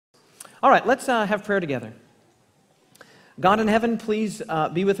All right, let's have prayer together. God in heaven, please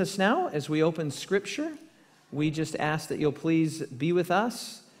be with us now as we open Scripture. We just ask that you'll please be with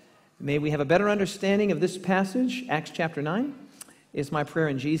us. May we have a better understanding of this passage, Acts chapter 9, is my prayer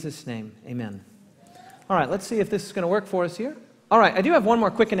in Jesus' name. Amen. All right, let's see if this is going to work for us here. All right, I do have one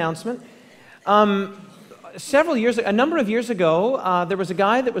more quick announcement. A number of years ago, there was a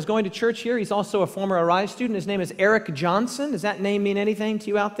guy that was going to church here. He's also a former Arise student. His name is Eric Johnson. Does that name mean anything to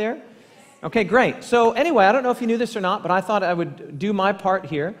you out there? Okay, great. So anyway, I don't know if you knew this or not, but I thought I would do my part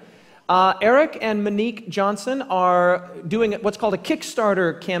here. Eric and Monique Johnson are doing what's called a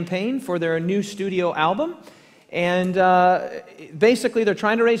Kickstarter campaign for their new studio album. And basically, they're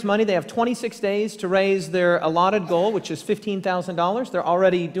trying to raise money. They have 26 days to raise their allotted goal, which is $15,000. They're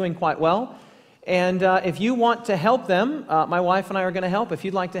already doing quite well. And if you want to help them, my wife and I are going to help. If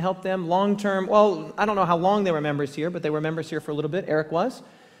you'd like to help them long-term, well, I don't know how long they were members here, but they were members here for a little bit. Eric was.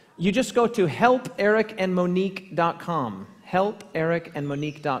 You just go to helpericandmonique.com,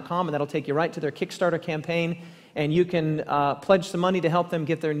 helpericandmonique.com, and that'll take you right to their Kickstarter campaign, and you can pledge some money to help them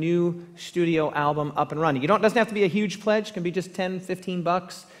get their new studio album up and running. It doesn't have to be a huge pledge. It can be just $10,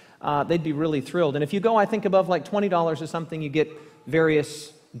 $15. They'd be really thrilled. And if you go, I think, above like $20 or something, you get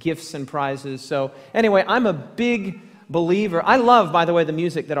various gifts and prizes. So anyway, I'm a big believer. I love, by the way, the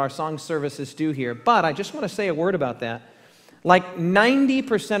music that our song services do here, but I just want to say a word about that. Like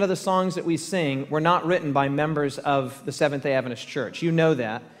 90% of the songs that we sing were not written by members of the Seventh-day Adventist Church. You know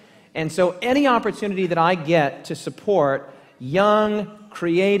that. And so any opportunity that I get to support young,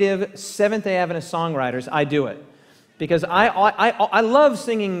 creative Seventh-day Adventist songwriters, I do it. Because I love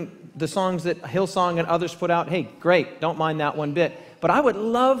singing the songs that Hillsong and others put out. Hey, great, don't mind that one bit. But I would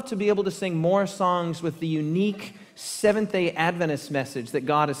love to be able to sing more songs with the unique Seventh-day Adventist message that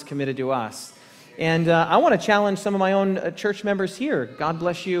God has committed to us. And I want to challenge some of my own church members here. God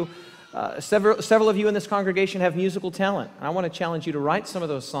bless you. Several of you in this congregation have musical talent. I want to challenge you to write some of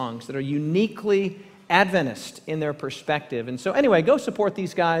those songs that are uniquely Adventist in their perspective. And so anyway, go support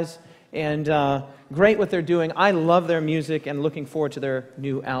these guys. And great what they're doing. I love their music and looking forward to their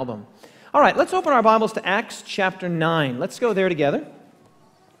new album. All right, let's open our Bibles to Acts chapter 9. Let's go there together.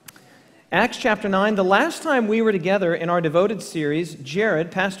 Acts chapter 9. The last time we were together in our devoted series,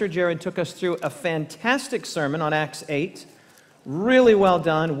 Pastor Jared took us through a fantastic sermon on Acts 8. Really well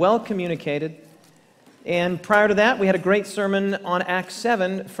done, well communicated. And prior to that, we had a great sermon on Acts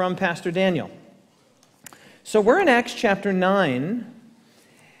 7 from Pastor Daniel. So we're in Acts chapter 9,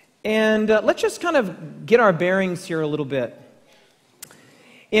 and let's just kind of get our bearings here a little bit.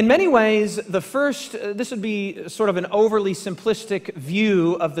 In many ways, this would be sort of an overly simplistic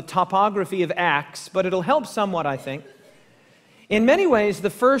view of the topography of Acts, but it'll help somewhat, I think. In many ways, the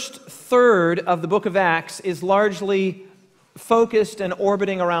first third of the book of Acts is largely focused and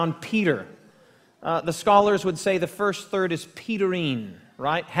orbiting around Peter. The scholars would say the first third is Peterine,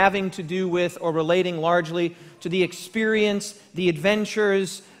 right? Having to do with or relating largely to the experience, the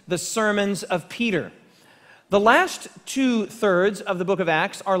adventures, the sermons of Peter. The last 2/3 of the book of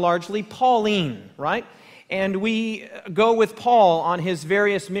Acts are largely Pauline, right? And we go with Paul on his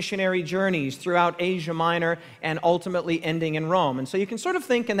various missionary journeys throughout Asia Minor and ultimately ending in Rome. And so you can sort of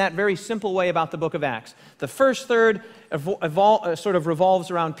think in that very simple way about the book of Acts. The first third sort of revolves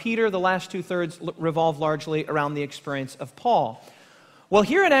around Peter. The last 2/3 revolve largely around the experience of Paul. Well,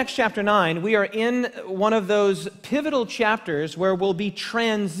 here in Acts chapter 9, we are in one of those pivotal chapters where we'll be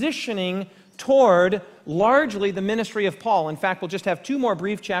transitioning toward largely the ministry of Paul. In fact, we'll just have two more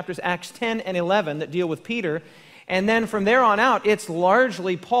brief chapters, Acts 10 and 11, that deal with Peter. And then from there on out, it's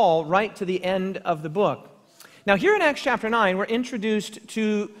largely Paul right to the end of the book. Now, here in Acts chapter 9, we're introduced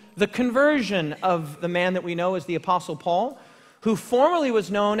to the conversion of the man that we know as the Apostle Paul, who formerly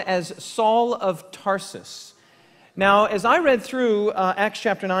was known as Saul of Tarsus. Now, as I read through Acts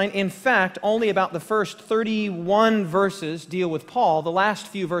chapter 9, in fact, only about the first 31 verses deal with Paul. The last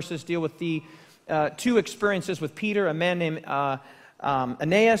few verses deal with the two experiences with Peter. A man named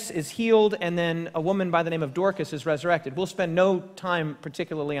Aeneas is healed, and then a woman by the name of Dorcas is resurrected. We'll spend no time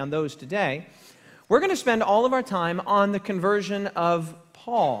particularly on those today. We're going to spend all of our time on the conversion of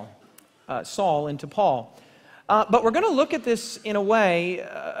Saul into Paul. But we're going to look at this in a way,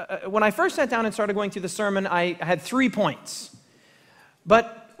 when I first sat down and started going through the sermon, I had 3 points.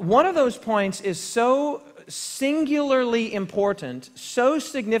 But one of those points is so singularly important, so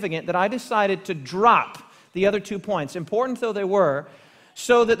significant, that I decided to drop the other 2 points, important though they were,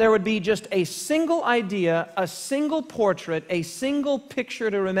 so that there would be just a single idea, a single portrait, a single picture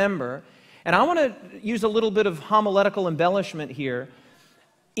to remember. And I want to use a little bit of homiletical embellishment here.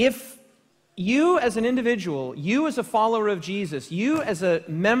 If You as an individual, you as a follower of Jesus, you as a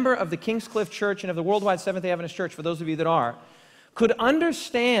member of the Kingscliff Church and of the Worldwide Seventh-day Adventist Church, for those of you that are, could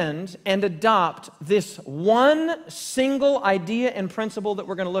understand and adopt this one single idea and principle that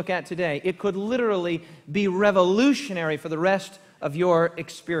we're going to look at today. It could literally be revolutionary for the rest of your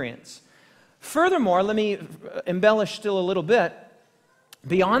experience. Furthermore, let me embellish still a little bit.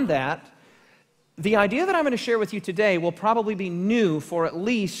 Beyond that, the idea that I'm going to share with you today will probably be new for at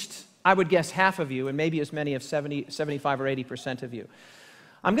least, I would guess, half of you, and maybe as many as 75 or 80% of you.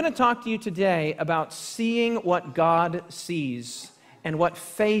 I'm going to talk to you today about seeing what God sees and what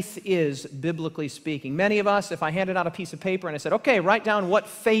faith is, biblically speaking. Many of us, if I handed out a piece of paper and I said, okay, write down what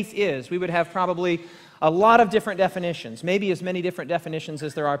faith is, we would have probably a lot of different definitions, maybe as many different definitions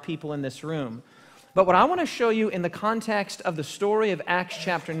as there are people in this room. But what I want to show you in the context of the story of Acts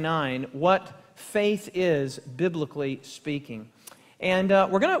chapter 9, what faith is, biblically speaking. And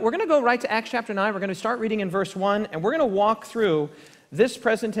we're gonna go right to Acts chapter 9. We're going to start reading in verse 1, and we're going to walk through this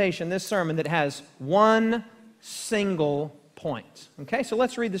presentation, this sermon that has one single point. Okay, so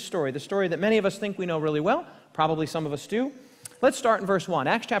let's read the story that many of us think we know really well, probably some of us do. Let's start in verse 1,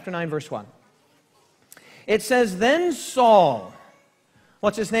 Acts chapter 9, verse 1. It says, then Saul,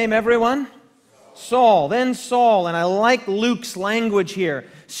 what's his name, everyone? Saul, then Saul, and I like Luke's language here,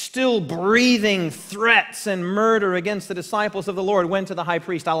 still breathing threats and murder against the disciples of the Lord, went to the high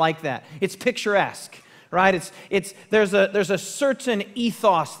priest. I like that. It's picturesque. Right? There's a certain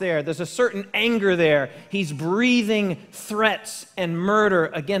ethos there. There's a certain anger there. He's breathing threats and murder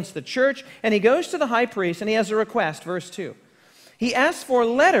against the church. And he goes to the high priest and he has a request, verse 2. He asks for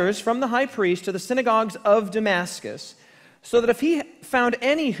letters from the high priest to the synagogues of Damascus, so that if he found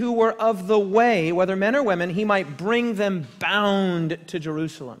any who were of the way, whether men or women, he might bring them bound to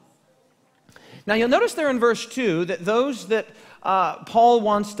Jerusalem. Now you'll notice there in verse 2 that those that Paul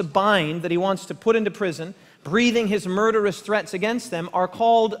wants to bind, that he wants to put into prison, breathing his murderous threats against them, are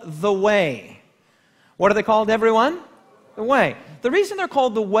called the Way. What are they called, everyone? The Way. The reason they're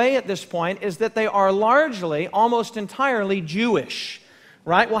called the Way at this point is that they are largely, almost entirely Jewish.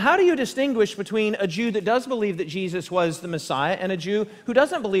 Right? Well, how do you distinguish between a Jew that does believe that Jesus was the Messiah and a Jew who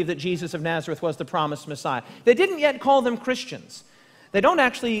doesn't believe that Jesus of Nazareth was the promised Messiah? They didn't yet call them Christians. They don't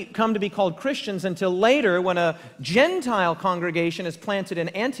actually come to be called Christians until later when a Gentile congregation is planted in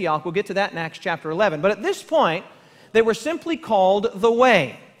Antioch. We'll get to that in Acts chapter 11. But at this point, they were simply called the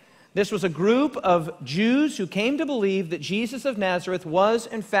Way. This was a group of Jews who came to believe that Jesus of Nazareth was,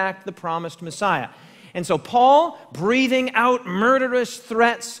 in fact, the promised Messiah. And so Paul, breathing out murderous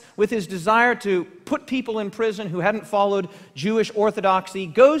threats with his desire to put people in prison who hadn't followed Jewish orthodoxy,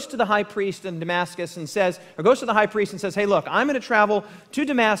 goes to the high priest in Damascus and says, hey, look, I'm going to travel to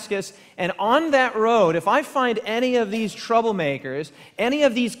Damascus, and on that road, if I find any of these troublemakers, any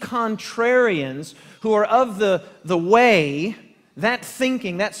of these contrarians who are of the way, that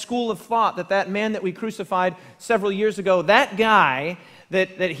thinking, that school of thought, that man that we crucified several years ago, that guy,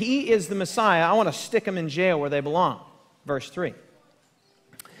 that he is the Messiah, I want to stick him in jail where they belong. Verse 3.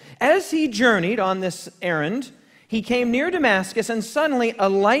 As he journeyed on this errand, he came near Damascus, and suddenly a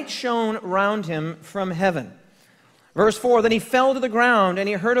light shone round him from heaven. Verse 4, then he fell to the ground, and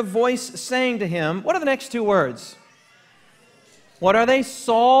he heard a voice saying to him, what are the next two words? What are they?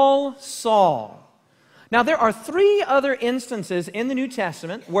 Saul, Saul. Now, there are three other instances in the New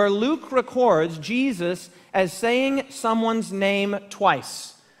Testament where Luke records Jesus as saying someone's name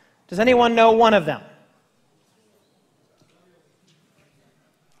twice. Does anyone know one of them?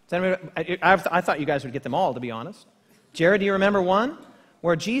 I thought you guys would get them all, to be honest. Jared, do you remember one?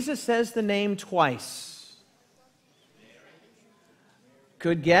 Where Jesus says the name twice.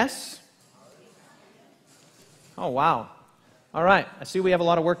 Good guess? Oh, wow. All right, I see we have a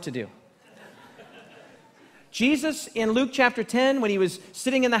lot of work to do. Jesus, in Luke chapter 10, when he was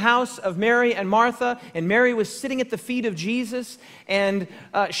sitting in the house of Mary and Martha, and Mary was sitting at the feet of Jesus, and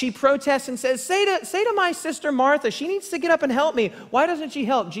she protests and says, say to my sister Martha, she needs to get up and help me. Why doesn't she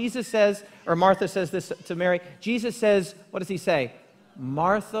help? Jesus says, or Martha says this to Mary, Jesus says, what does he say?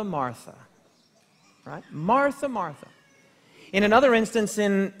 Martha, Martha. Right? Martha, Martha. In another instance,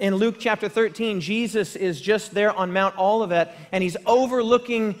 in Luke chapter 13, Jesus is just there on Mount Olivet, and he's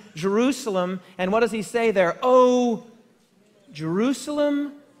overlooking Jerusalem. And what does he say there? Oh,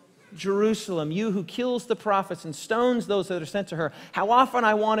 Jerusalem, Jerusalem, you who kills the prophets and stones those that are sent to her, how often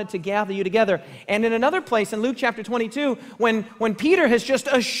I wanted to gather you together. And in another place, in Luke chapter 22, when Peter has just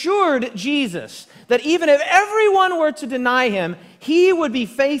assured Jesus that even if everyone were to deny him, he would be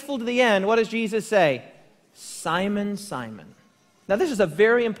faithful to the end, what does Jesus say? Simon, Simon. Now, this is a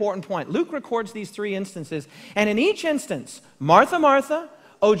very important point. Luke records these three instances, and in each instance, Martha, Martha,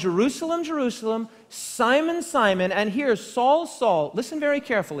 O Jerusalem, Jerusalem, Simon, Simon, and here, Saul, Saul. Listen very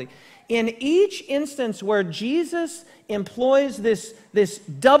carefully. In each instance where Jesus employs this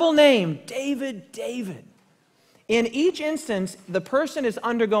double name, David, David, in each instance, the person is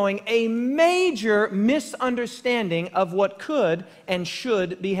undergoing a major misunderstanding of what could and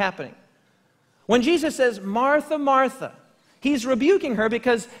should be happening. When Jesus says, Martha, Martha, he's rebuking her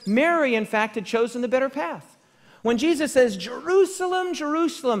because Mary, in fact, had chosen the better path. When Jesus says, Jerusalem,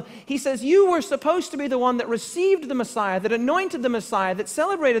 Jerusalem, he says, you were supposed to be the one that received the Messiah, that anointed the Messiah, that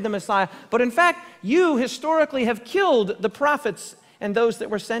celebrated the Messiah, but in fact, you historically have killed the prophets and those that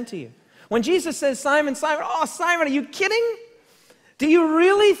were sent to you. When Jesus says, Simon, Simon, oh, Simon, are you kidding? Do you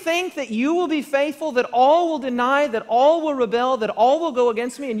really think that you will be faithful, that all will deny, that all will rebel, that all will go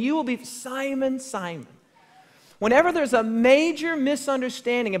against me, and you will be Simon, Simon? Whenever there's a major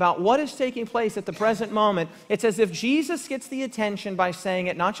misunderstanding about what is taking place at the present moment, it's as if Jesus gets the attention by saying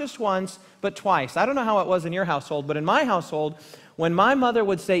it not just once, but twice. I don't know how it was in your household, but in my household, when my mother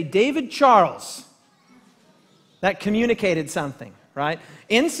would say, David Charles, that communicated something, right?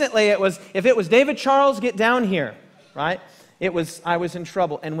 Instantly, if it was David Charles, get down here, right? I was in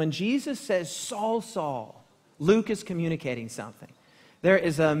trouble. And when Jesus says, Saul, Saul, Luke is communicating something. There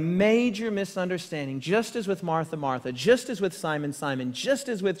is a major misunderstanding, just as with Martha, Martha, just as with Simon, Simon, just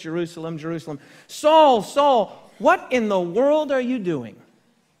as with Jerusalem, Jerusalem. Saul, Saul, what in the world are you doing?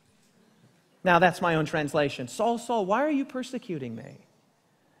 Now, that's my own translation. Saul, Saul, why are you persecuting me?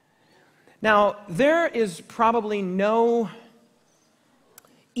 Now, there is probably no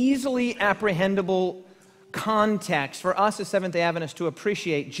easily apprehendable context for us as Seventh-day Adventists to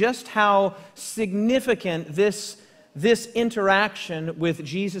appreciate just how significant this interaction with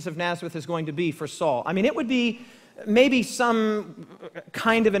Jesus of Nazareth is going to be for Saul. I mean, it would be maybe some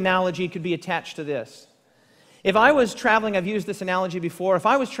kind of analogy could be attached to this. If I was traveling, I've used this analogy before, if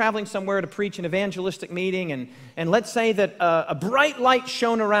I was traveling somewhere to preach an evangelistic meeting and let's say that a bright light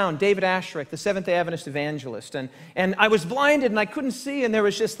shone around David Asscherick, the Seventh-day Adventist evangelist, and I was blinded and I couldn't see, and there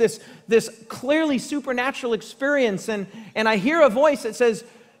was just this clearly supernatural experience, and I hear a voice that says,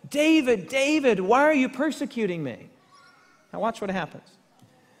 David, David, why are you persecuting me? Now watch what happens.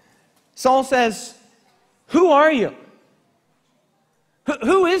 Saul says, who are you?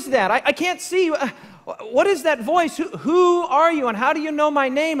 Who is that? I can't see. What is that voice? Who are you? And how do you know my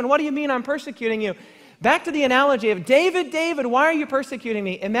name? And what do you mean I'm persecuting you? Back to the analogy of David, David, why are you persecuting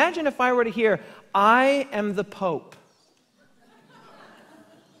me? Imagine if I were to hear, I am the Pope.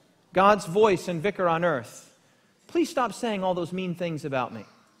 God's voice and vicar on earth. Please stop saying all those mean things about me.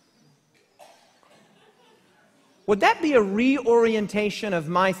 Would that be a reorientation of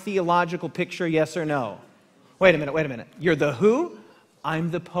my theological picture, yes or no? Wait a minute. You're the who?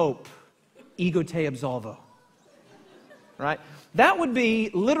 I'm the Pope. Ego te absolvo. Right? That would be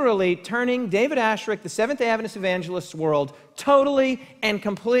literally turning David Asscherick, the Seventh-day Adventist evangelist's world, totally and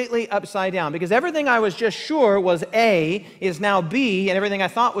completely upside down. Because everything I was just sure was A is now B, and everything I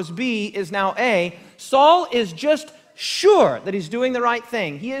thought was B is now A. Saul is just sure that he's doing the right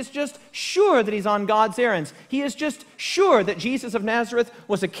thing. He is just sure that he's on God's errands. He is just sure that Jesus of Nazareth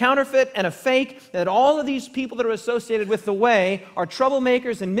was a counterfeit and a fake, that all of these people that are associated with the way are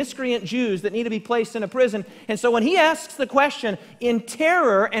troublemakers and miscreant Jews that need to be placed in a prison. And so when he asks the question in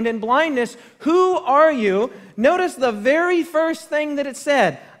terror and in blindness, who are you? Notice the very first thing that it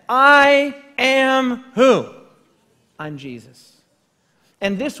said, I am who? I'm Jesus.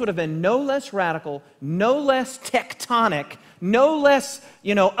 And this would have been no less radical, no less tectonic, no less,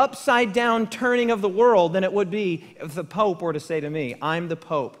 upside down turning of the world than it would be if the Pope were to say to me, I'm the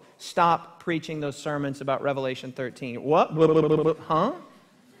Pope. Stop preaching those sermons about Revelation 13. What? Huh?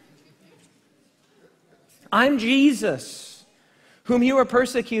 I'm Jesus, whom you are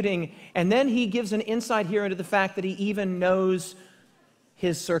persecuting. And then he gives an insight here into the fact that he even knows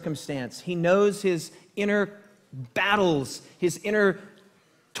his circumstance. He knows his inner battles, his inner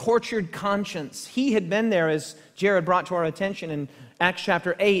tortured conscience. He had been there, as Jared brought to our attention in Acts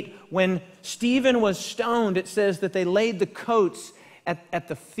chapter 8, when Stephen was stoned. It says that they laid the coats at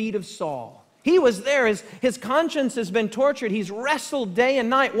the feet of Saul. He was there. His conscience has been tortured. He's wrestled day and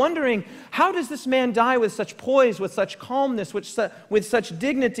night, wondering, how does this man die with such poise, with such calmness, with such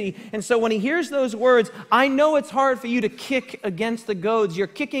dignity? And so when he hears those words, I know it's hard for you to kick against the goads. You're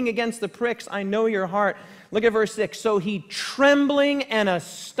kicking against the pricks. I know your heart. Look at verse 6. So he trembling and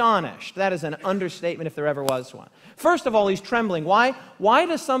astonished. That is an understatement if there ever was one. First of all, he's trembling. Why? Why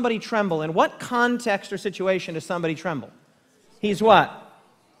does somebody tremble? In what context or situation does somebody tremble? He's what?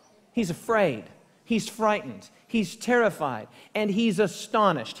 He's afraid. He's frightened. He's terrified. And he's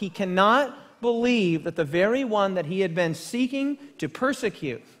astonished. He cannot believe that the very one that he had been seeking to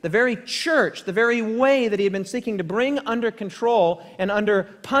persecute, the very church, the very way that he had been seeking to bring under control and under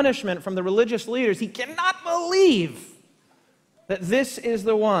punishment from the religious leaders, he cannot believe that this is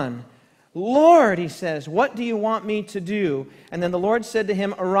the one. Lord, he says, what do you want me to do? And then the Lord said to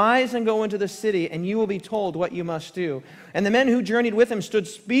him, arise and go into the city, and you will be told what you must do. And the men who journeyed with him stood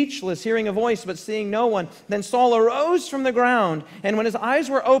speechless, hearing a voice, but seeing no one. Then Saul arose from the ground, and when his eyes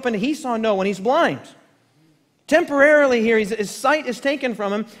were opened, he saw no one. He's blind. Temporarily here, his sight is taken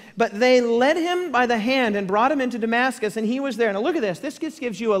from him, but they led him by the hand and brought him into Damascus, and he was there. Now look at this. This just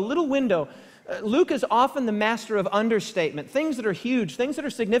gives you a little window. Luke is often the master of understatement. Things that are huge, things that are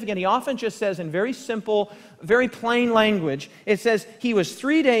significant, he often just says in very simple, very plain language, it says, he was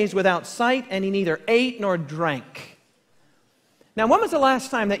 3 days without sight, and he neither ate nor drank. Now, when was the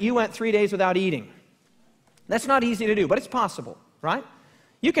last time that you went 3 days without eating? That's not easy to do, but it's possible, right?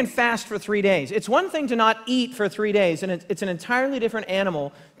 You can fast for 3 days. It's one thing to not eat for 3 days, and it's an entirely different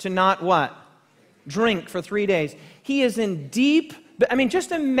animal to not what? Drink for 3 days. He is in deep... I mean,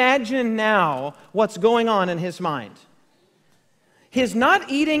 just imagine now what's going on in his mind. His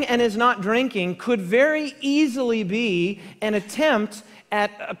not eating and his not drinking could very easily be an attempt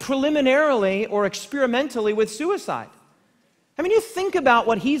at preliminarily or experimentally with suicide. I mean, you think about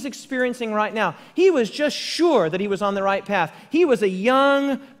what he's experiencing right now. He was just sure that he was on the right path. He was a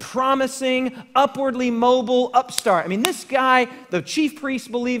young, promising, upwardly mobile upstart. I mean, this guy, the chief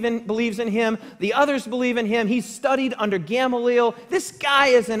priest believes in him. The others believe in him. He's studied under Gamaliel. This guy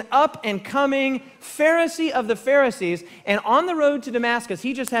is an up-and-coming Pharisee of the Pharisees. And on the road to Damascus,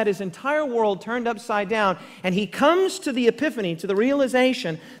 he just had his entire world turned upside down. And he comes to the epiphany, to the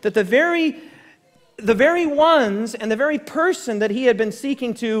realization that the very ones and the very person that he had been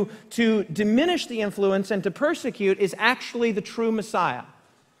seeking to diminish the influence and to persecute is actually the true Messiah.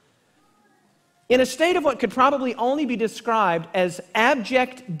 In a state of what could probably only be described as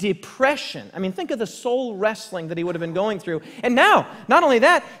abject depression. I mean, think of the soul wrestling that he would have been going through. And now, not only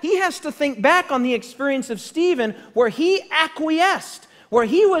that, he has to think back on the experience of Stephen where he acquiesced, where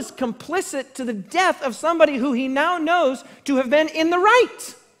he was complicit to the death of somebody who he now knows to have been in the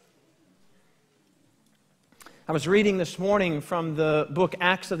right. I was reading this morning from the book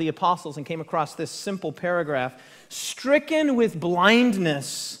Acts of the Apostles and came across this simple paragraph. Stricken with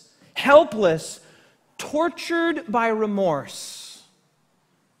blindness, helpless, tortured by remorse.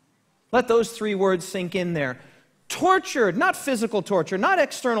 Let those 3 words sink in there. Tortured, not physical torture, not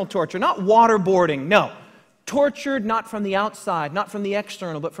external torture, not waterboarding, no. Tortured not from the outside, not from the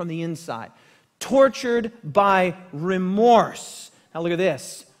external, but from the inside. Tortured by remorse. Now look at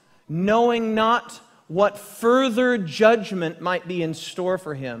this. Knowing not what further judgment might be in store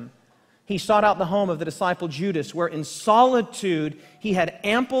for him, he sought out the home of the disciple Judas, where in solitude he had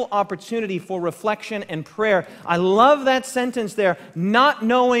ample opportunity for reflection and prayer. I love that sentence there, not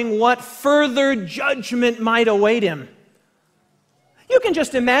knowing what further judgment might await him. You can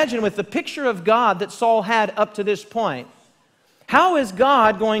just imagine with the picture of God that Saul had up to this point, how is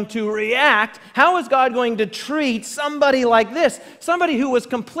God going to react? How is God going to treat somebody like this? Somebody who was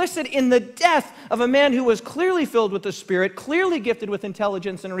complicit in the death of a man who was clearly filled with the Spirit, clearly gifted with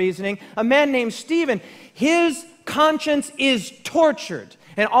intelligence and reasoning, a man named Stephen. His conscience is tortured,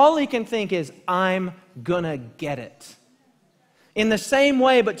 and all he can think is, I'm gonna get it. In the same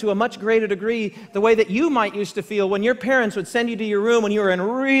way, but to a much greater degree, the way that you might used to feel when your parents would send you to your room when you were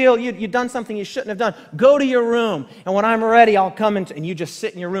you'd done something you shouldn't have done. Go to your room, and when I'm ready, I'll come and you just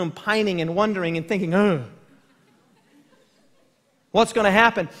sit in your room pining and wondering and thinking, what's going to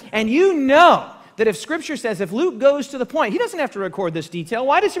happen? And you know that if Scripture says, if Luke goes to the point, he doesn't have to record this detail.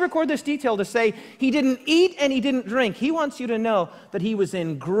 Why does he record this detail to say he didn't eat and he didn't drink? He wants you to know that he was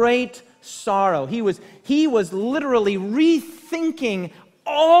in great sorrow. He was literally rethinking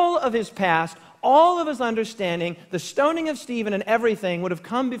all of his past, all of his understanding. The stoning of Stephen and everything would have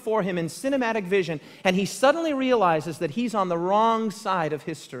come before him in cinematic vision, and he suddenly realizes that he's on the wrong side of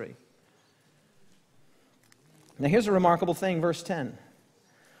history. Now here's a remarkable thing, verse 10.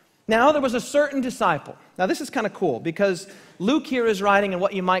 Now there was a certain disciple. Now this is kind of cool because Luke here is writing in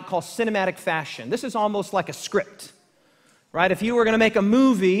what you might call cinematic fashion. This is almost like a script. Right? If you were going to make a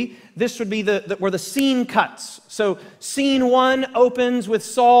movie, this would be where the scene cuts. So scene 1 opens with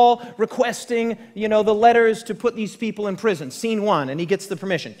Saul requesting, the letters to put these people in prison. Scene 1, and he gets the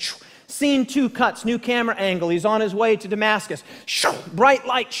permission. Scene 2 cuts, new camera angle. He's on his way to Damascus. Bright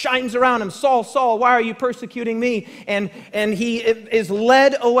light shines around him. Saul, Saul, why are you persecuting me? And he is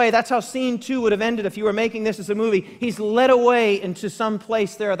led away. That's how scene 2 would have ended if you were making this as a movie. He's led away into some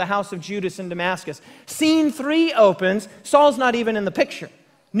place there at the house of Judas in Damascus. Scene 3 opens. Saul's not even in the picture.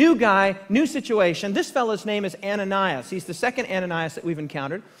 New guy, new situation. This fellow's name is Ananias. He's the second Ananias that we've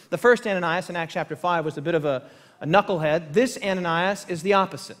encountered. The first Ananias in Acts chapter 5 was a bit of a knucklehead. This Ananias is the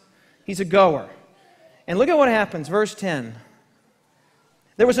opposite. He's a goer. And look at what happens, verse 10.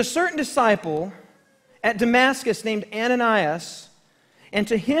 There was a certain disciple at Damascus named Ananias, and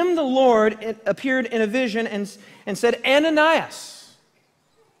to him the Lord appeared in a vision and said, Ananias.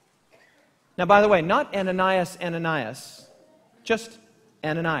 Now, by the way, not Ananias, just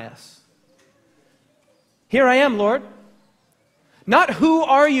Ananias. Here I am, Lord. Not who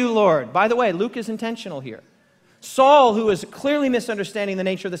are you, Lord? By the way, Luke is intentional here. Saul, who is clearly misunderstanding the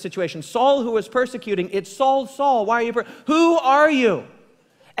nature of the situation. Saul, who was persecuting. It's Saul, Saul, why are you who are you?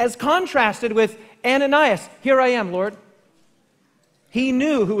 As contrasted with Ananias. Here I am, Lord. He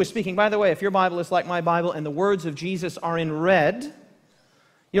knew who was speaking. By the way, if your Bible is like my Bible and the words of Jesus are in red,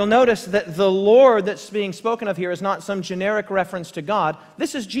 you'll notice that the Lord that's being spoken of here is not some generic reference to God.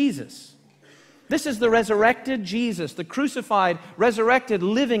 This is Jesus. This is the resurrected Jesus, the crucified, resurrected,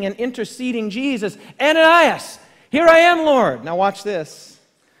 living, and interceding Jesus. Ananias, here I am, Lord. Now watch this.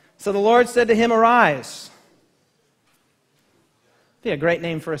 So the Lord said to him, arise. Be a great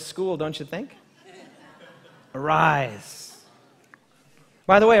name for a school, don't you think? Arise.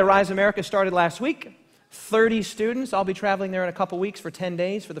 By the way, Arise America started last week. 30 students. I'll be traveling there in a couple weeks for 10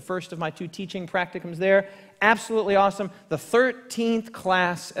 days for the first of my 2 teaching practicums there. Absolutely awesome. The 13th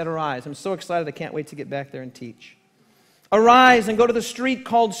class at Arise. I'm so excited. I can't wait to get back there and teach. Arise and go to the street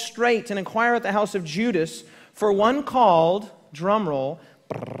called Straight and inquire at the house of Judas for one called, drumroll,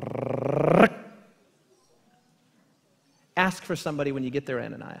 ask for somebody when you get there,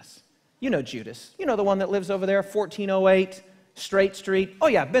 Ananias. You know Judas. You know the one that lives over there, 1408 Straight Street. Oh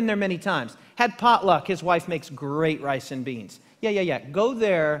yeah, been there many times. Had potluck. His wife makes great rice and beans. Yeah. Go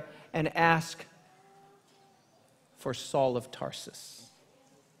there and ask for Saul of Tarsus.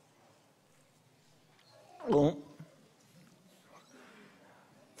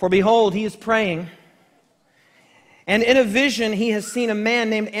 For behold, he is praying, and in a vision he has seen a man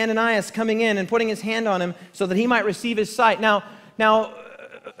named Ananias coming in and putting his hand on him so that he might receive his sight. Now,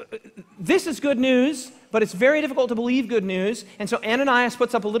 this is good news, but it's very difficult to believe good news. And so Ananias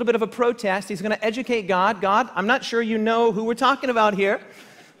puts up a little bit of a protest. He's going to educate God. God, I'm not sure you know who we're talking about here.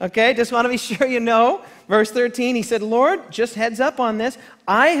 Okay, just want to be sure you know. Verse 13, he said, Lord, just heads up on this.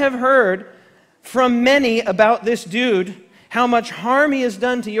 I have heard from many about this dude, how much harm he has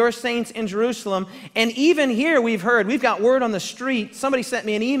done to your saints in Jerusalem. And even here we've got word on the street. Somebody sent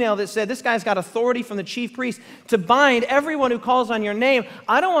me an email that said, this guy's got authority from the chief priest to bind everyone who calls on your name.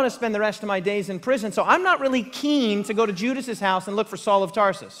 I don't want to spend the rest of my days in prison, so I'm not really keen to go to Judas's house and look for Saul of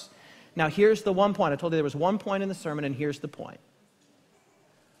Tarsus. Now here's the one point. I told you there was one point in the sermon, and here's the point.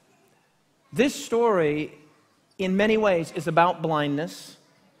 This story, in many ways, is about blindness.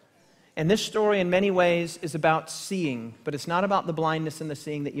 And this story, in many ways, is about seeing, but it's not about the blindness and the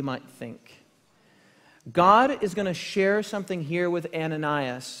seeing that you might think. God is going to share something here with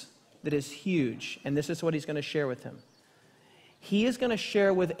Ananias that is huge, and this is what he's going to share with him. He is going to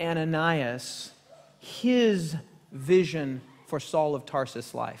share with Ananias his vision for Saul of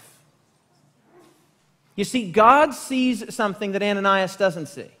Tarsus' life. You see, God sees something that Ananias doesn't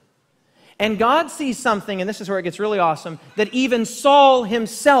see. And God sees something, and this is where it gets really awesome, that even Saul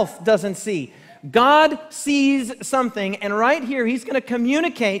himself doesn't see. God sees something, and right here he's going to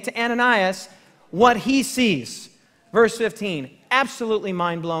communicate to Ananias what he sees. Verse 15, absolutely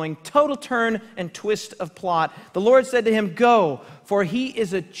mind-blowing, total turn and twist of plot. The Lord said to him, go, for he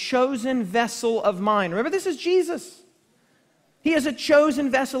is a chosen vessel of mine. Remember, this is Jesus. He is a chosen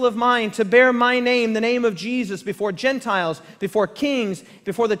vessel of mine to bear my name, the name of Jesus, before Gentiles, before kings,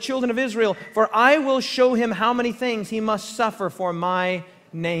 before the children of Israel. For I will show him how many things he must suffer for my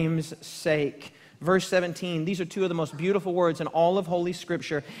name's sake. Verse 17, these are 2 of the most beautiful words in all of Holy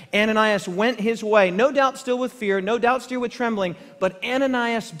Scripture. Ananias went his way, no doubt still with fear, no doubt still with trembling, but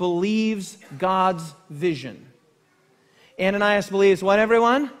Ananias believes God's vision. Ananias believes what,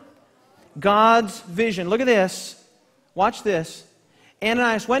 everyone? God's vision. Look at this. Watch this.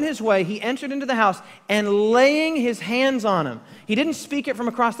 Ananias went his way. He entered into the house, and laying his hands on him. He didn't speak it from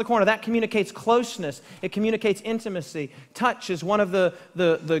across the corner. That communicates closeness. It communicates intimacy. Touch is one of the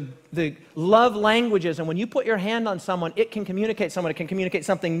love languages. And when you put your hand on someone, it can communicate someone. It can communicate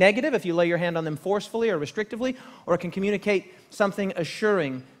something negative if you lay your hand on them forcefully or restrictively, or it can communicate something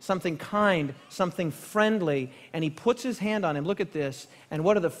assuring, something kind, something friendly. And he puts his hand on him. Look at this. And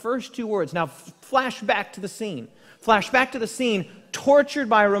what are the first 2 words? Now, flash back to the scene. Flash back to the scene, tortured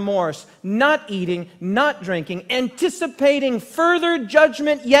by remorse, not eating, not drinking, anticipating further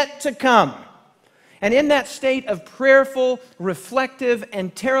judgment yet to come. And in that state of prayerful, reflective,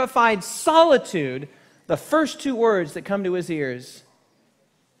 and terrified solitude, the first two words that come to his ears,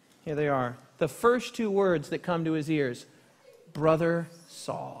 here they are. The first two words that come to his ears, Brother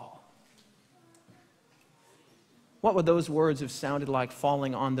Saul. What would those words have sounded like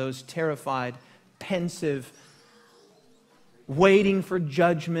falling on those terrified, pensive, waiting for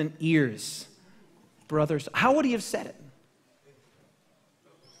judgment ears? Brother Saul. How would he have said it?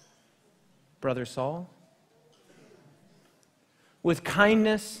 Brother Saul? With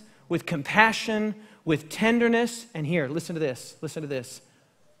kindness, with compassion, with tenderness, and here, listen to this,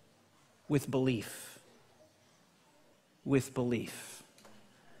 with belief. With belief.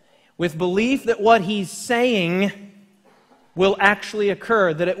 With belief that what he's saying will actually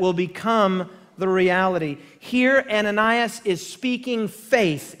occur, that it will become the reality. Here, Ananias is speaking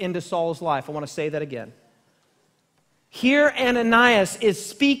faith into Saul's life. I want to say that again. Here, Ananias is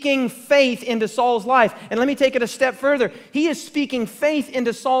speaking faith into Saul's life. And let me take it a step further. He is speaking faith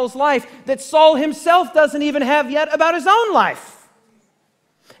into Saul's life that Saul himself doesn't even have yet about his own life.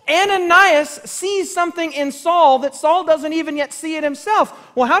 Ananias sees something in Saul that Saul doesn't even yet see it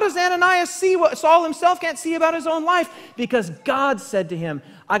himself. Well, how does Ananias see what Saul himself can't see about his own life? Because God said to him,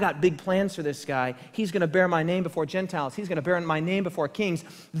 I got big plans for this guy. He's going to bear my name before Gentiles. He's going to bear my name before kings.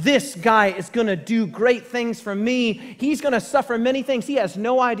 This guy is going to do great things for me. He's going to suffer many things. He has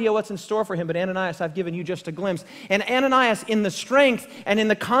no idea what's in store for him, but Ananias, I've given you just a glimpse. And Ananias, in the strength and in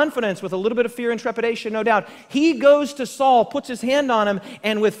the confidence, with a little bit of fear and trepidation, no doubt, he goes to Saul, puts his hand on him,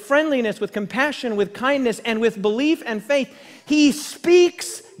 and with friendliness, with compassion, with kindness, and with belief and faith, he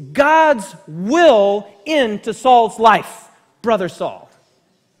speaks God's will into Saul's life. Brother Saul.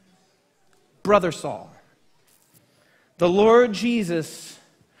 Brother Saul, the Lord Jesus,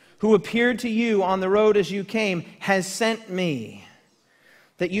 who appeared to you on the road as you came, has sent me,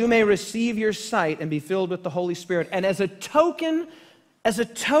 that you may receive your sight and be filled with the Holy Spirit. And as a token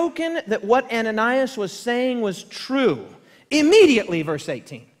that what Ananias was saying was true, immediately, verse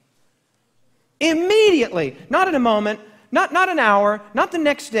 18, immediately, not in a moment, not an hour, not the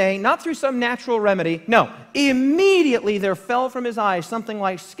next day, not through some natural remedy. No, immediately there fell from his eyes something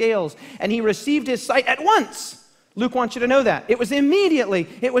like scales, and he received his sight at once. Luke wants you to know that. It was immediately,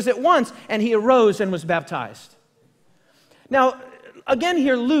 it was at once, and he arose and was baptized. Now, again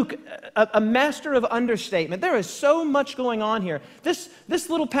here, Luke, a master of understatement. There is so much going on here. This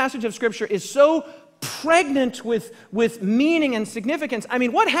little passage of Scripture is so pregnant with meaning and significance. I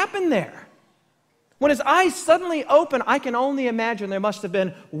mean, what happened there? When his eyes suddenly open, I can only imagine there must have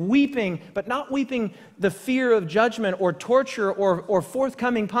been weeping, but not weeping the fear of judgment or torture or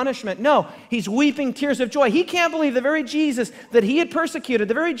forthcoming punishment. No, he's weeping tears of joy. He can't believe the very Jesus that he had persecuted,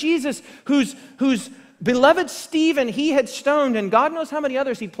 the very Jesus whose beloved Stephen he had stoned, and God knows how many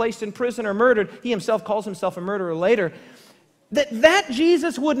others he placed in prison or murdered. He himself calls himself a murderer later. That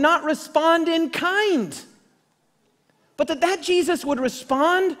Jesus would not respond in kind, but that Jesus would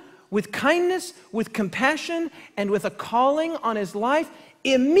respond with kindness, with compassion, and with a calling on his life.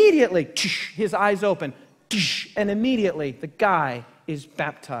 Immediately, his eyes open, and immediately the guy is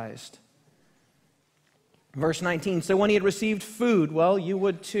baptized. Verse 19, so when he had received food, well, you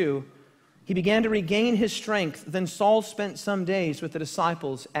would too, he began to regain his strength. Then Saul spent some days with the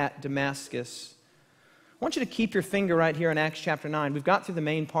disciples at Damascus. I want you to keep your finger right here in Acts chapter 9. We've got through the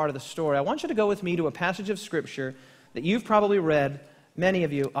main part of the story. I want you to go with me to a passage of Scripture that you've probably read, many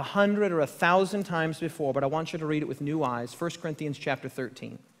of you, 100 or 1,000 times before, but I want you to read it with new eyes. 1 Corinthians chapter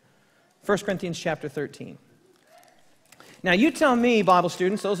 13. 1 Corinthians chapter 13. Now you tell me, Bible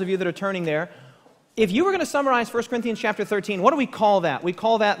students, those of you that are turning there, if you were going to summarize 1 Corinthians chapter 13, what do we call that? We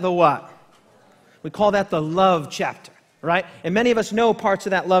call that the what? We call that the love chapter, right? And many of us know parts of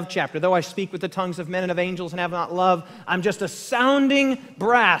that love chapter. Though I speak with the tongues of men and of angels and have not love, I'm just a sounding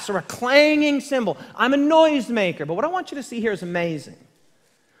brass or a clanging cymbal. I'm a noisemaker. But what I want you to see here is amazing.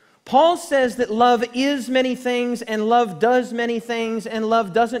 Paul says that love is many things, and love does many things, and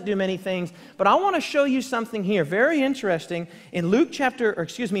love doesn't do many things. But I want to show you something here, very interesting, in 1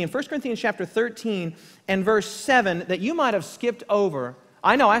 Corinthians chapter 13 and verse 7 that you might have skipped over.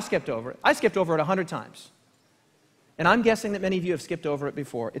 I know I skipped over it. I skipped over it 100 times. And I'm guessing that many of you have skipped over it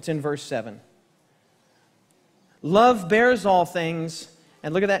before. It's in verse 7. Love bears all things,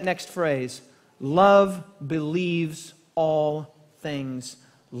 and look at that next phrase. Love believes all things.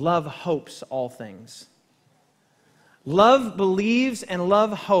 Love hopes all things. Love believes and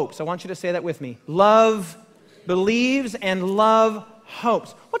love hopes. I want you to say that with me. Love believes and love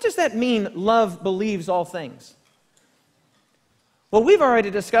hopes. What does that mean, love believes all things? Well, we've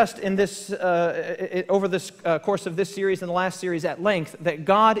already discussed in this, over this course of this series and the last series at length that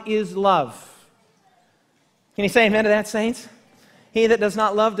God is love. Can you say amen to that, saints? He that does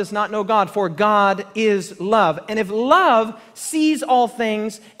not love does not know God, for God is love. And if love sees all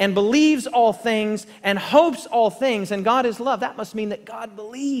things and believes all things and hopes all things, and God is love, that must mean that God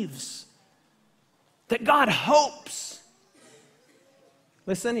believes, that God hopes.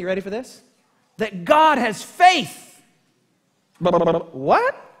 Listen, you ready for this? That God has faith.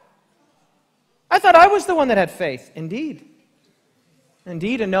 What? I thought I was the one that had faith. Indeed.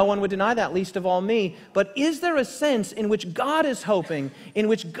 Indeed, and no one would deny that, least of all me. But is there a sense in which God is hoping, in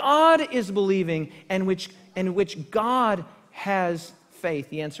which God is believing, and in which God has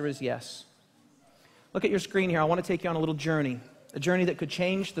faith? The answer is yes. Look at your screen here. I want to take you on a little journey, a journey that could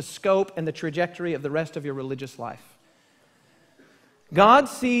change the scope and the trajectory of the rest of your religious life. God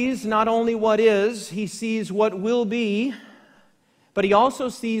sees not only what is, He sees what will be, but He also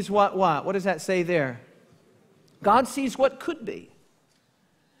sees what? What does that say there? God sees what could be.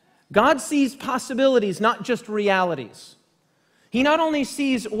 God sees possibilities, not just realities. He not only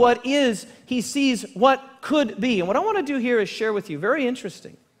sees what is, He sees what could be. And what I want to do here is share with you, very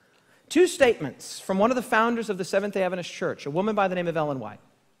interesting, two statements from one of the founders of the Seventh-day Adventist Church, a woman by the name of Ellen White.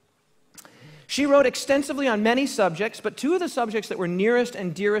 She wrote extensively on many subjects, but two of the subjects that were nearest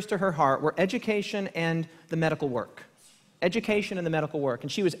and dearest to her heart were education and the medical work. Education and the medical work.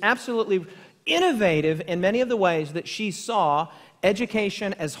 And she was absolutely innovative in many of the ways that she saw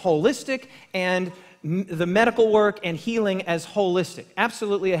education as holistic and the medical work and healing as holistic.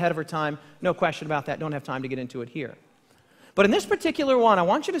 Absolutely ahead of her time, no question about that. Don't have time to get into it here. But in this particular one, I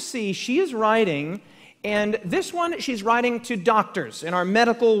want you to see she is writing, and this one she's writing to doctors in our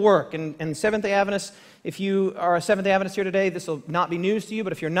medical work. And Seventh-day Adventists, if you are a Seventh-day Adventist here today, this will not be news to you,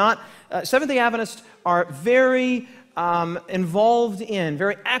 but if you're not, Seventh-day Adventists are very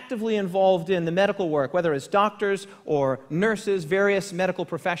very actively involved in the medical work, whether it's doctors or nurses, various medical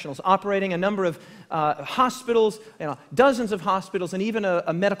professionals, operating a number of hospitals, dozens of hospitals, and even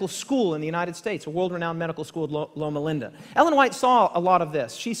a medical school in the United States, a world-renowned medical school at Loma Linda. Ellen White saw a lot of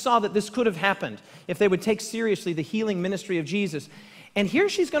this. She saw that this could have happened if they would take seriously the healing ministry of Jesus. And here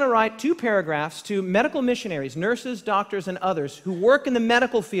she's going to write 2 paragraphs to medical missionaries, nurses, doctors, and others who work in the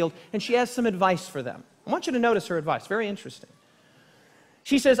medical field, and she has some advice for them. I want you to notice her advice. Very interesting.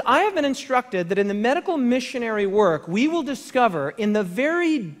 She says, I have been instructed that in the medical missionary work, we will discover in the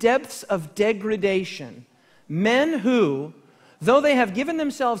very depths of degradation men who, though they have given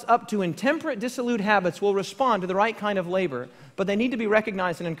themselves up to intemperate, dissolute habits, will respond to the right kind of labor, but they need to be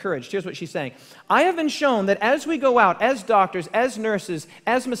recognized and encouraged. Here's what she's saying. I have been shown that as we go out, as doctors, as nurses,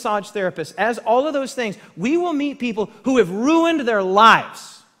 as massage therapists, as all of those things, we will meet people who have ruined their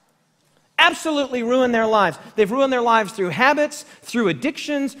lives. Absolutely ruined their lives. They've ruined their lives through habits, through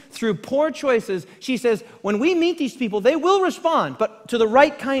addictions, through poor choices. She says, when we meet these people, they will respond, but to the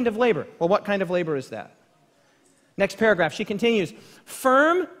right kind of labor. Well, what kind of labor is that? Next paragraph, she continues,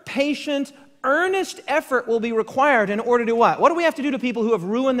 firm, patient, earnest effort will be required in order to what? What do we have to do to people who have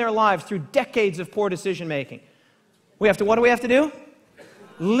ruined their lives through decades of poor decision making? What do we have to do?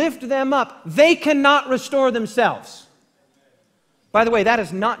 Lift them up. They cannot restore themselves. By the way, that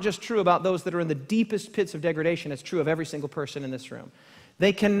is not just true about those that are in the deepest pits of degradation. It's true of every single person in this room.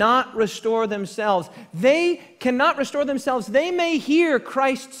 They cannot restore themselves. They cannot restore themselves. They may hear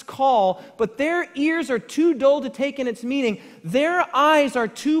Christ's call, but their ears are too dull to take in its meaning. Their eyes are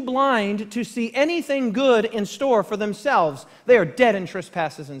too blind to see anything good in store for themselves. They are dead in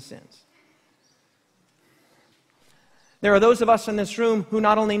trespasses and sins. There are those of us in this room who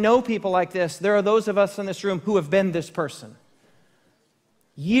not only know people like this, there are those of us in this room who have been this person.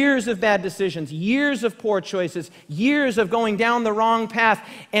 Years of bad decisions, years of poor choices, years of going down the wrong path,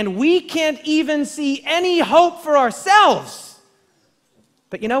 and we can't even see any hope for ourselves.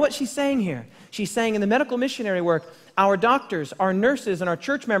 But you know what she's saying here? She's saying in the medical missionary work, our doctors, our nurses, and our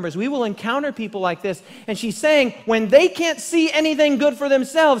church members, we will encounter people like this. And she's saying when they can't see anything good for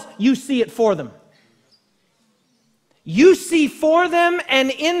themselves, you see it for them. You see for them and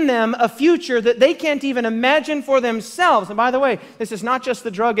in them a future that they can't even imagine for themselves. And by the way, this is not just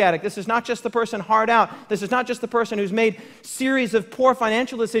the drug addict. This is not just the person hard out. This is not just the person who's made series of poor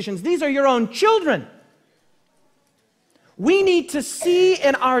financial decisions. These are your own children. We need to see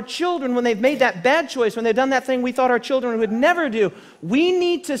in our children when they've made that bad choice, when they've done that thing we thought our children would never do, we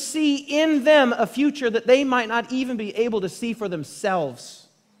need to see in them a future that they might not even be able to see for themselves.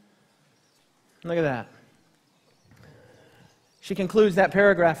 Look at that. She concludes that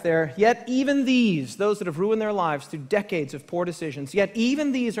paragraph there, yet even these, those that have ruined their lives through decades of poor decisions, yet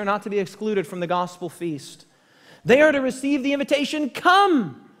even these are not to be excluded from the gospel feast. They are to receive the invitation,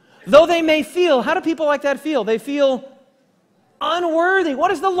 come, though they may feel. How do people like that feel? They feel unworthy. What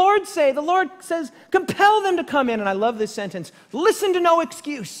does the Lord say? The Lord says, compel them to come in. And I love this sentence, listen to no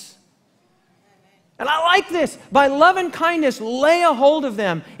excuse. And I like this. By love and kindness, lay a hold of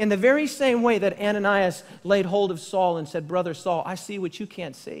them in the very same way that Ananias laid hold of Saul and said, Brother Saul, I see what you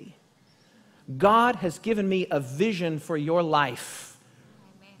can't see. God has given me a vision for your life.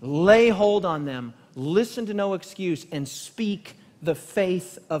 Amen. Lay hold on them. Listen to no excuse and speak the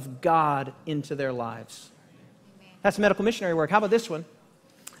faith of God into their lives. Amen. That's medical missionary work. How about this one?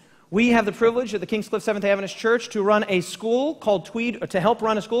 We have the privilege at the Kingscliff Seventh-day Adventist Church to run a school called Tweed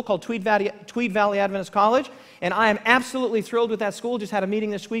Valley Adventist College, and I am absolutely thrilled with that school. Just had a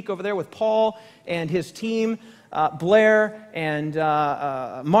meeting this week over there with Paul and his team, Blair and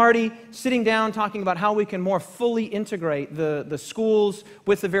Marty, sitting down talking about how we can more fully integrate the schools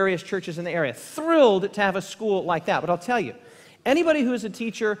with the various churches in the area. Thrilled to have a school like that, but I'll tell you, anybody who is a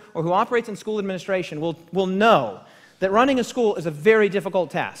teacher or who operates in school administration will know that running a school is a very difficult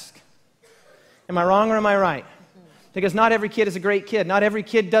task. Am I wrong or am I right? Because not every kid is a great kid. Not every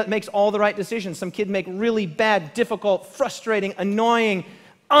kid makes all the right decisions. Some kids make really bad, difficult, frustrating, annoying,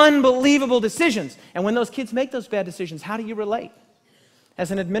 unbelievable decisions. And when those kids make those bad decisions, how do you relate?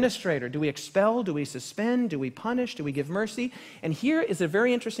 As an administrator, do we expel? Do we suspend? Do we punish? Do we give mercy? And here is a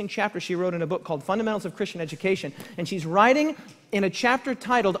very interesting chapter she wrote in a book called Fundamentals of Christian Education. And she's writing in a chapter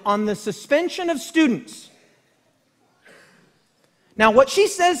titled On the Suspension of Students. Now, what she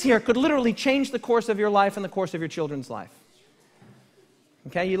says here could literally change the course of your life and the course of your children's life.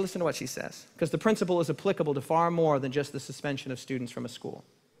 Okay, you listen to what she says, because the principle is applicable to far more than just the suspension of students from a school.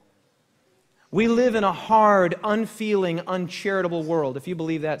 We live in a hard, unfeeling, uncharitable world. If you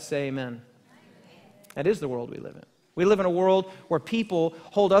believe that, say amen. That is the world we live in. We live in a world where people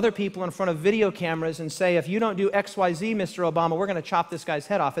hold other people in front of video cameras and say, if you don't do X, Y, Z, Mr. Obama, we're going to chop this guy's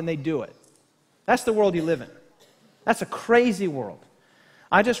head off, and they do it. That's the world you live in. That's a crazy world.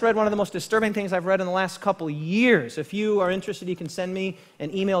 I just read one of the most disturbing things I've read in the last couple of years. If you are interested, you can send me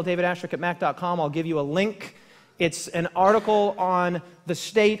an email, davidasscherick@mac.com. I'll give you a link. It's an article on the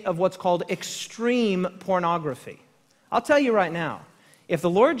state of what's called extreme pornography. I'll tell you right now, if the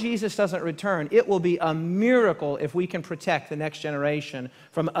Lord Jesus doesn't return, it will be a miracle if we can protect the next generation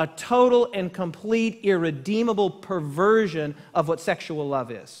from a total and complete, irredeemable perversion of what sexual love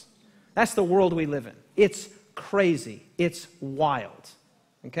is. That's the world we live in. It's crazy. It's wild.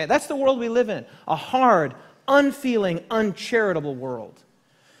 Okay, that's the world we live in. A hard, unfeeling, uncharitable world.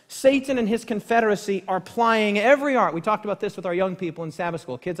 Satan and his confederacy are plying every art. We talked about this with our young people in Sabbath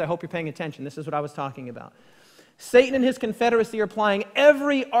school. Kids, I hope you're paying attention. This is what I was talking about. Satan and his confederacy are applying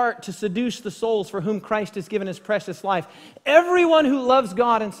every art to seduce the souls for whom Christ has given his precious life. Everyone who loves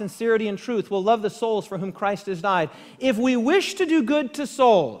God in sincerity and truth will love the souls for whom Christ has died. If we wish to do good to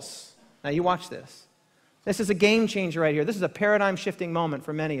souls, now you watch this. This is a game changer right here. This is a paradigm-shifting moment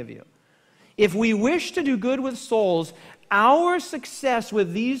for many of you. If we wish to do good with souls, our success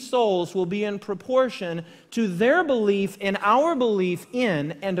with these souls will be in proportion to their belief in our belief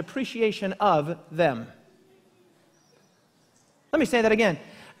in and appreciation of them. Let me say that again.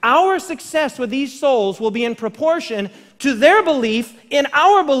 Our success with these souls will be in proportion to their belief in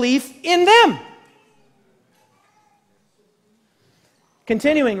our belief in them.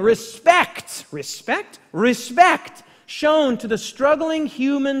 Continuing, respect shown to the struggling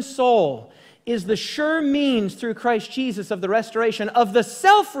human soul is the sure means through Christ Jesus of the restoration of the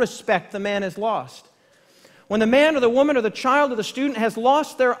self-respect the man has lost. When the man or the woman or the child or the student has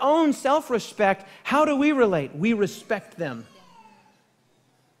lost their own self-respect, how do we relate? We respect them.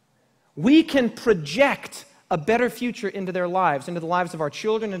 We can project a better future into their lives, into the lives of our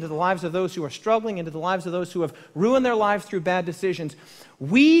children, into the lives of those who are struggling, into the lives of those who have ruined their lives through bad decisions.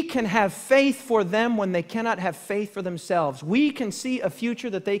 We can have faith for them when they cannot have faith for themselves. We can see a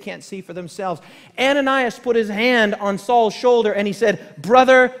future that they can't see for themselves. Ananias put his hand on Saul's shoulder and he said,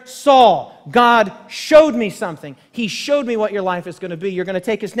 Brother Saul, God showed me something. He showed me what your life is going to be. You're going to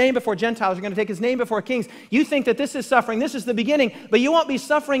take his name before Gentiles. You're going to take his name before kings. You think that this is suffering. This is the beginning. But you won't be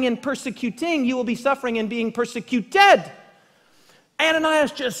suffering in persecuting. You will be suffering in being persecuted.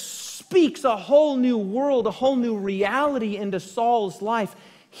 Ananias just speaks a whole new world, a whole new reality into Saul's life.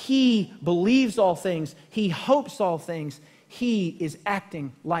 He believes all things. He hopes all things. He is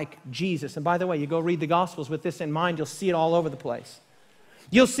acting like Jesus. And by the way, you go read the Gospels with this in mind, you'll see it all over the place.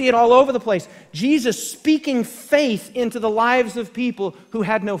 You'll see it all over the place. Jesus speaking faith into the lives of people who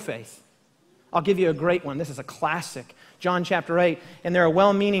had no faith. I'll give you a great one. This is a classic. John chapter 8, and there are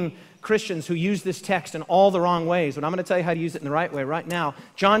well-meaning Christians who use this text in all the wrong ways, but I'm going to tell you how to use it in the right way right now.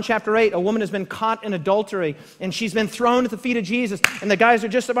 John chapter 8, a woman has been caught in adultery, and she's been thrown at the feet of Jesus, and the guys are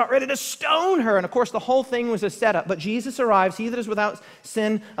just about ready to stone her, and of course the whole thing was a setup, but Jesus arrives, he that is without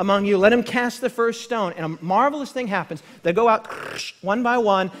sin among you, let him cast the first stone, and a marvelous thing happens. They go out one by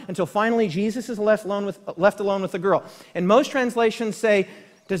one until finally Jesus is left alone with the girl. And most translations say,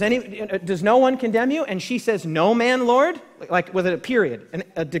 does no one condemn you? And she says, no man, Lord, like with a period,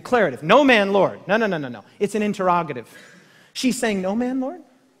 a declarative. No man, Lord. No. It's an interrogative. She's saying, no man, Lord?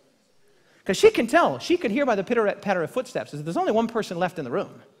 Because she can tell, she could hear by the pitter-patter of footsteps that there's only one person left in the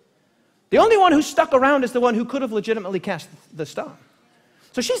room. The only one who stuck around is the one who could have legitimately cast the stone.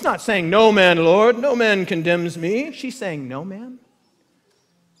 So she's not saying, no man, Lord, no man condemns me. She's saying, no man.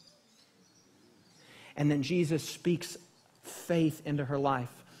 And then Jesus speaks faith into her life.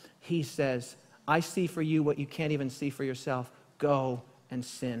 He says, I see for you what you can't even see for yourself. Go and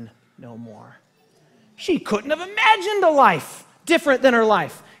sin no more. She couldn't have imagined a life different than her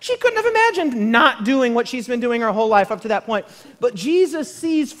life. She couldn't have imagined not doing what she's been doing her whole life up to that point. But Jesus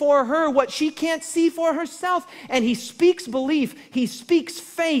sees for her what she can't see for herself. And he speaks belief. He speaks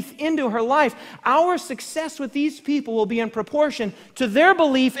faith into her life. Our success with these people will be in proportion to their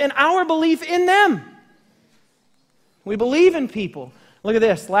belief and our belief in them. We believe in people. Look at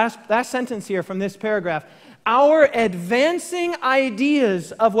this, last sentence here from this paragraph. Our advancing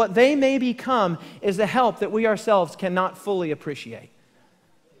ideas of what they may become is a help that we ourselves cannot fully appreciate.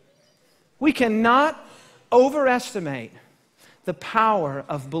 We cannot overestimate the power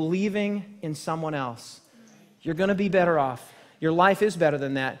of believing in someone else. You're going to be better off. Your life is better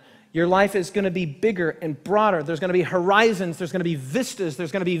than that. Your life is going to be bigger and broader. There's going to be horizons. There's going to be vistas.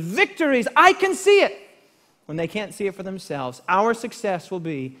 There's going to be victories. I can see it. When they can't see it for themselves, our success will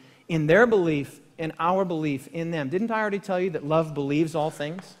be in their belief and our belief in them. Didn't I already tell you that love believes all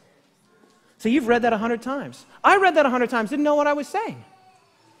things? So you've read that 100 times. I read that 100 times, didn't know what I was saying.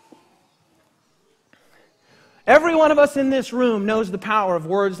 Every one of us in this room knows the power of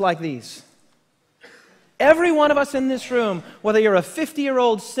words like these. Every one of us in this room, whether you're a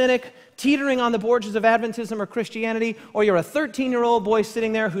 50-year-old cynic teetering on the borders of Adventism or Christianity, or you're a 13-year-old boy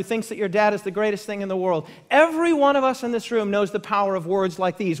sitting there who thinks that your dad is the greatest thing in the world, every one of us in this room knows the power of words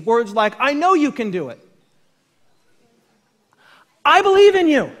like these. Words like, I know you can do it. I believe in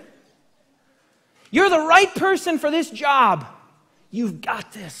you. You're the right person for this job. You've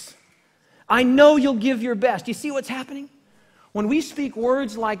got this. I know you'll give your best. You see what's happening? When we speak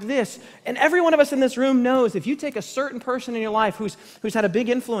words like this, and every one of us in this room knows if you take a certain person in your life who's had a big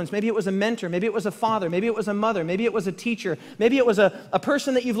influence, maybe it was a mentor, maybe it was a father, maybe it was a mother, maybe it was a teacher, maybe it was a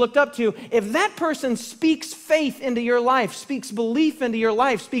person that you've looked up to, if that person speaks faith into your life, speaks belief into your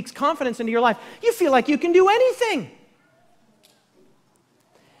life, speaks confidence into your life, you feel like you can do anything.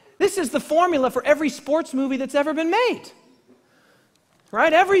 This is the formula for every sports movie that's ever been made.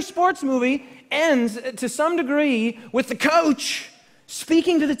 Right? Every sports movie ends to some degree with the coach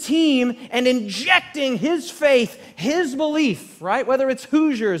speaking to the team and injecting his faith, his belief, right? Whether it's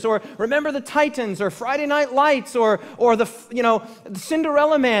Hoosiers or Remember the Titans or Friday Night Lights or the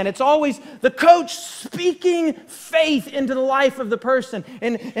Cinderella Man, it's always the coach speaking faith into the life of the person.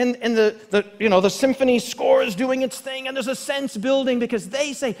 And the symphony score is doing its thing and there's a sense building because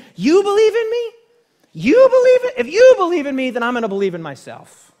they say, you believe in me? You believe it? If you believe in me, then I'm going to believe in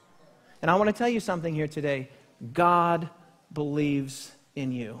myself. And I want to tell you something here today. God believes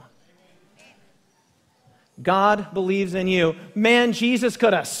in you. God believes in you. Man, Jesus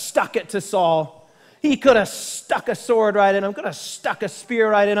could have stuck it to Saul. He could have stuck a sword right in him, could have stuck a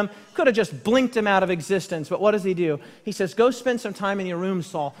spear right in him, could have just blinked him out of existence. But what does he do? He says, go spend some time in your room,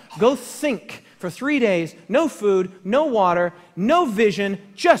 Saul. Go think for 3 days, no food, no water, no vision,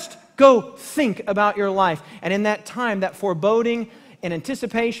 just go think about your life. And in that time, that foreboding and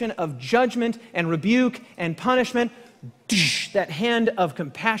anticipation of judgment and rebuke and punishment, that hand of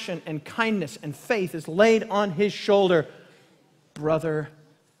compassion and kindness and faith is laid on his shoulder. Brother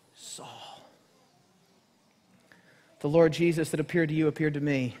Saul. The Lord Jesus that appeared to you appeared to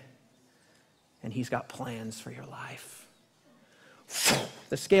me, and he's got plans for your life.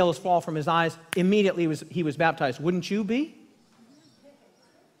 The scales fall from his eyes. Immediately he was baptized. Wouldn't you be?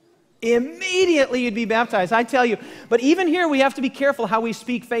 Immediately you'd be baptized, I tell you. But even here, we have to be careful how we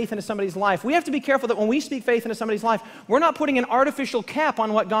speak faith into somebody's life. We have to be careful that when we speak faith into somebody's life, we're not putting an artificial cap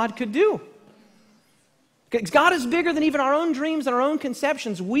on what God could do. God is bigger than even our own dreams and our own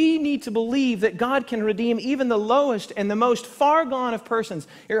conceptions. We need to believe that God can redeem even the lowest and the most far gone of persons.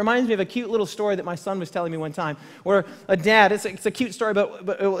 It reminds me of a cute little story that my son was telling me one time, where a dad, it's a cute story,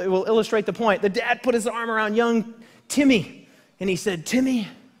 but it will illustrate the point. The dad put his arm around young Timmy. And he said, Timmy,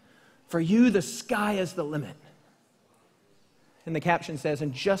 for you, the sky is the limit. And the caption says,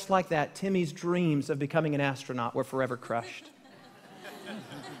 and just like that, Timmy's dreams of becoming an astronaut were forever crushed.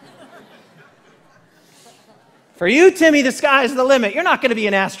 For you, Timmy, the sky is the limit. You're not going to be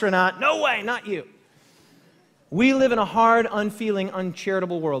an astronaut. No way, not you. We live in a hard, unfeeling,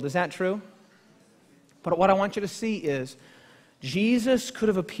 uncharitable world. Is that true? But what I want you to see is Jesus could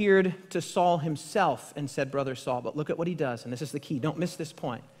have appeared to Saul himself and said, Brother Saul, but look at what he does, and this is the key. Don't miss this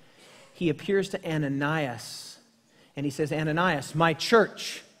point. He appears to Ananias, and he says, Ananias, my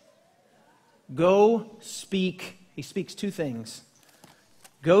church, go speak. He speaks two things.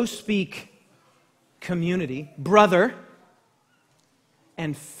 Go speak community, brother,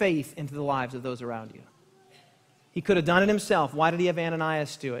 and faith into the lives of those around you. He could have done it himself. Why did he have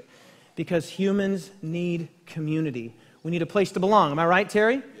Ananias do it? Because humans need community. We need a place to belong. Am I right,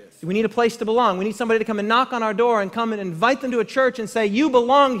 Terry? Yes. We need a place to belong. We need somebody to come and knock on our door and come and invite them to a church and say, you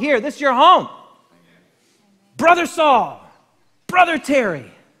belong here. This is your home. Amen. Brother Saul, Brother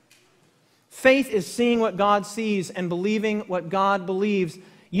Terry. Faith is seeing what God sees and believing what God believes.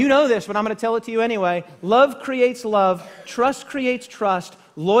 You know this, but I'm going to tell it to you anyway. Love creates love. Trust creates trust.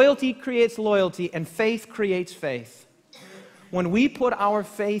 Loyalty creates loyalty. And faith creates faith. When we put our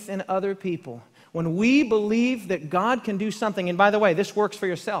faith in other people, when we believe that God can do something, and by the way, this works for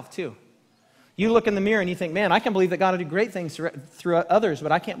yourself too. You look in the mirror and you think, man, I can believe that God will do great things through others,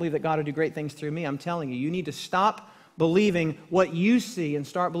 but I can't believe that God will do great things through me. I'm telling you, you need to stop believing what you see and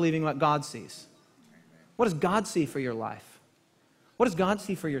start believing what God sees. What does God see for your life? What does God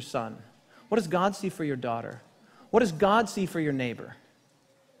see for your son? What does God see for your daughter? What does God see for your neighbor?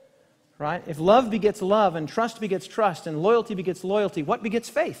 Right? If love begets love and trust begets trust and loyalty begets loyalty, what begets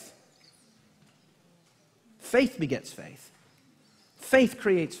faith? Faith begets faith. Faith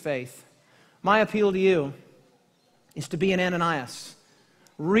creates faith. My appeal to you is to be an Ananias.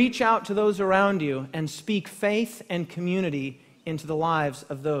 Reach out to those around you and speak faith and community into the lives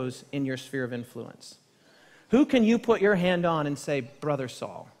of those in your sphere of influence. Who can you put your hand on and say, Brother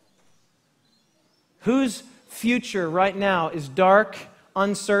Saul? Whose future right now is dark,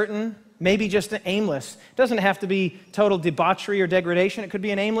 uncertain, maybe just aimless? It doesn't have to be total debauchery or degradation. It could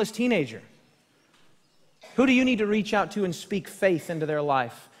be an aimless teenager. Who do you need to reach out to and speak faith into their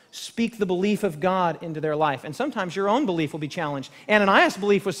life? Speak the belief of God into their life. And sometimes your own belief will be challenged. Ananias'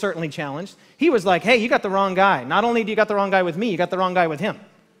 belief was certainly challenged. He was like, hey, you got the wrong guy. Not only do you got the wrong guy with me, you got the wrong guy with him.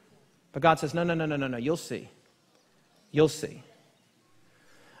 But God says, no, you'll see. You'll see.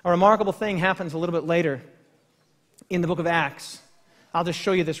 A remarkable thing happens a little bit later in the book of Acts. I'll just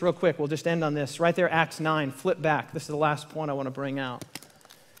show you this real quick. We'll just end on this. Right there, Acts 9. Flip back. This is the last point I want to bring out.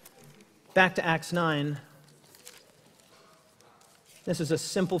 Back to Acts 9. This is a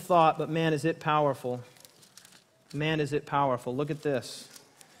simple thought, but man, is it powerful. Man, is it powerful. Look at this.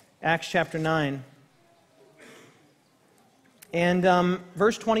 Acts chapter 9. And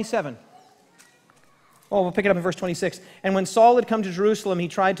verse 27. Oh, we'll pick it up in verse 26. And when Saul had come to Jerusalem, he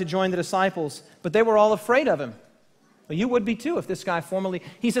tried to join the disciples, but they were all afraid of him. Well, you would be too if this guy formerly,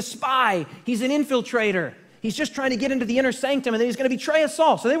 he's a spy, he's an infiltrator. He's just trying to get into the inner sanctum, and then he's going to betray us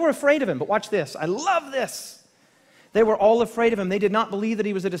all. So they were afraid of him. But watch this. I love this. They were all afraid of him. They did not believe that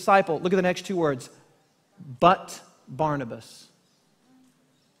he was a disciple. Look at the next two words. But Barnabas.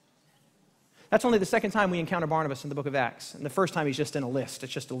 That's only the second time we encounter Barnabas in the book of Acts. And the first time he's just in a list.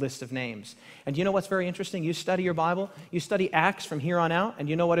 It's just a list of names. And you know what's very interesting? You study your Bible, you study Acts from here on out, and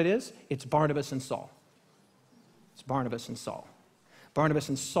you know what it is? It's Barnabas and Saul. It's Barnabas and Saul. Barnabas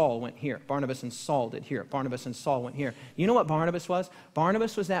and Saul went here. Barnabas and Saul did here. Barnabas and Saul went here. You know what Barnabas was?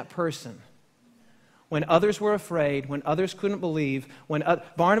 Barnabas was that person when others were afraid, when others couldn't believe,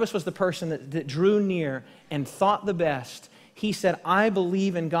 Barnabas was the person that drew near and thought the best. He said, I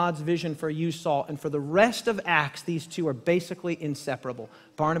believe in God's vision for you, Saul. And for the rest of Acts, these two are basically inseparable.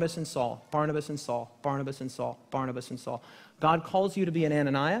 Barnabas and Saul, Barnabas and Saul, Barnabas and Saul, Barnabas and Saul. God calls you to be an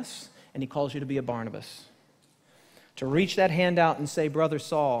Ananias, and he calls you to be a Barnabas. To reach that hand out and say, Brother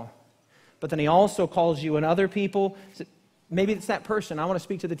Saul. But then he also calls you and other people. Maybe it's that person. I want to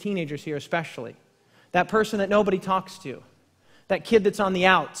speak to the teenagers here especially. That person that nobody talks to. That kid that's on the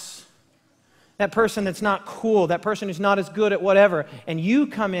outs. That person that's not cool, that person who's not as good at whatever, and you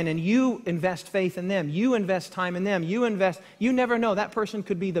come in and you invest faith in them, you invest time in them, you never know, that person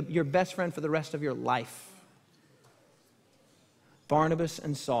could be your best friend for the rest of your life. Barnabas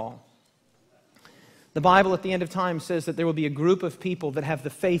and Saul. The Bible at the end of time says that there will be a group of people that have the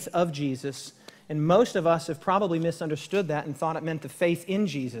faith of Jesus, and most of us have probably misunderstood that and thought it meant the faith in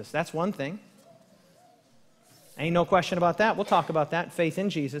Jesus. That's one thing. Ain't no question about that. We'll talk about that, faith in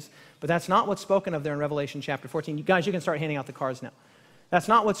Jesus. But that's not what's spoken of there in Revelation chapter 14. You guys, you can start handing out the cards now. That's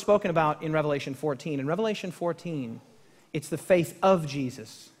not what's spoken about in Revelation 14. In Revelation 14, it's the faith of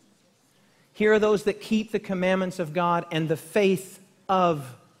Jesus. Here are those that keep the commandments of God and the faith of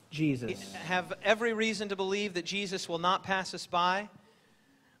Jesus. We have every reason to believe that Jesus will not pass us by.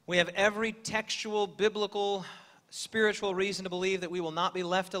 We have every textual, biblical, spiritual reason to believe that we will not be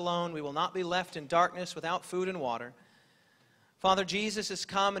left alone. We will not be left in darkness without food and water. Father, Jesus has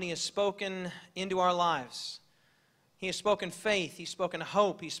come and He has spoken into our lives. He has spoken faith, He's spoken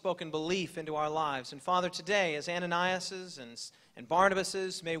hope, He's spoken belief into our lives. And Father, today, as Ananias's and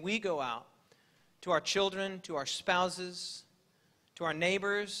Barnabas's, may we go out to our children, to our spouses, to our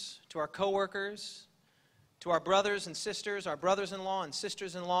neighbors, to our co-workers, to our brothers and sisters, our brothers-in-law and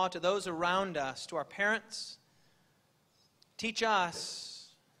sisters-in-law, to those around us, to our parents. Teach us,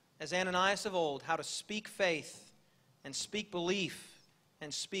 as Ananias of old, how to speak faith and speak belief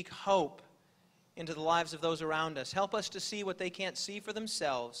and speak hope into the lives of those around us. Help us to see what they can't see for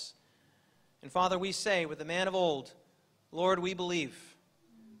themselves. And Father, we say with the man of old, Lord, we believe,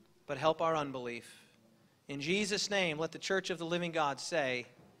 but help our unbelief. In Jesus' name, let the church of the living God say,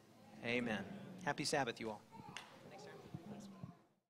 amen. Happy Sabbath, you all.